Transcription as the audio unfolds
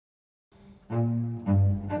My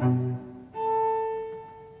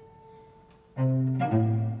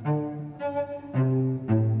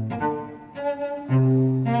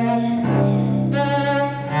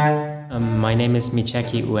name is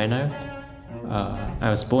Michiaki Ueno. I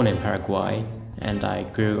was born in Paraguay and I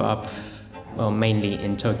grew up, well, mainly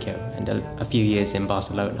in Tokyo and a few years in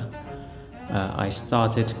Barcelona. I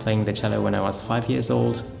started playing the cello when I was 5 years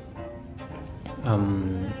old.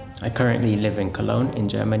 I currently live in Cologne in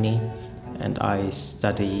Germany and I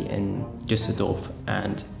study in Düsseldorf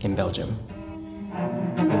and in Belgium.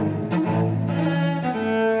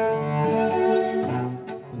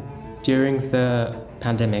 During the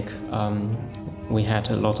pandemic, we had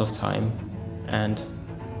a lot of time and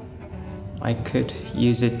I could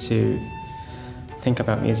use it to think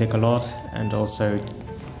about music a lot and also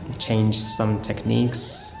change some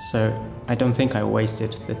techniques. So I don't think I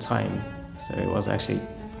wasted the time. So it was actually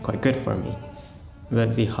quite good for me.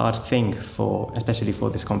 But the hard thing especially for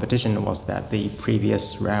this competition, was that the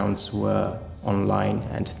previous rounds were online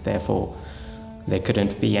and therefore there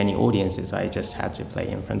couldn't be any audiences. I just had to play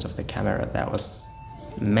in front of the camera. That was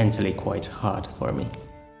mentally quite hard for me.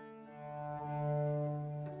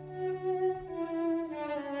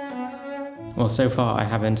 Well, so far I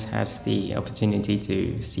haven't had the opportunity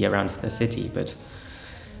to see around the city, but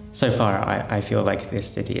so far I feel like this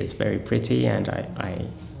city is very pretty and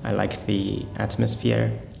I like the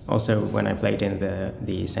atmosphere. Also, when I played in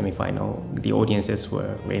the semi-final, the audiences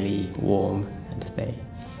were really warm and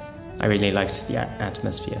I really liked the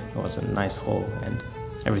atmosphere. It was a nice hall and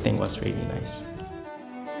everything was really nice.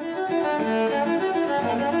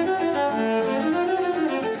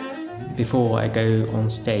 Before I go on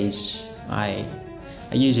stage, I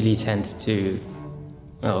usually tend to,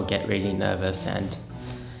 well, get really nervous and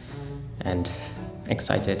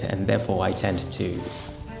excited, and therefore I tend to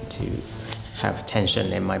have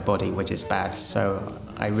tension in my body, which is bad. So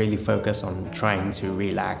I really focus on trying to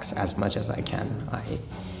relax as much as I can.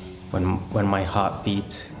 When my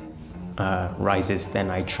heartbeat rises,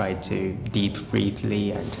 then I try to deep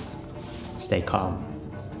breathly and stay calm.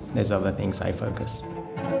 There's other things I focus.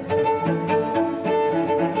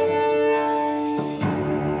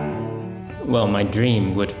 Well, my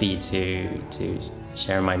dream would be to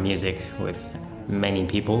share my music with many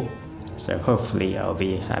people. So hopefully I'll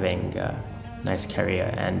be having a nice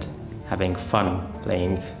career and having fun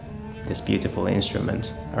playing this beautiful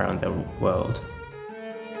instrument around the world.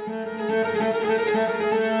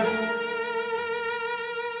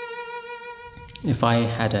 If I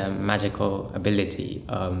had a magical ability,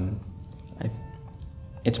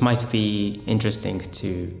 it might be interesting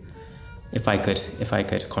to, if I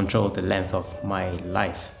could control the length of my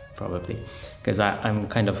life, probably, because I'm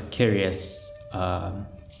kind of curious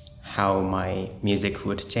how my music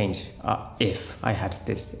would change if I had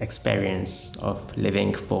this experience of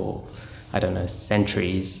living for, I don't know,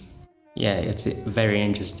 centuries. Yeah, it's very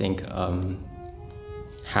interesting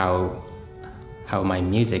how my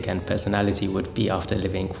music and personality would be after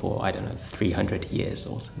living for, I don't know, 300 years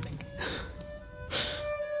or something.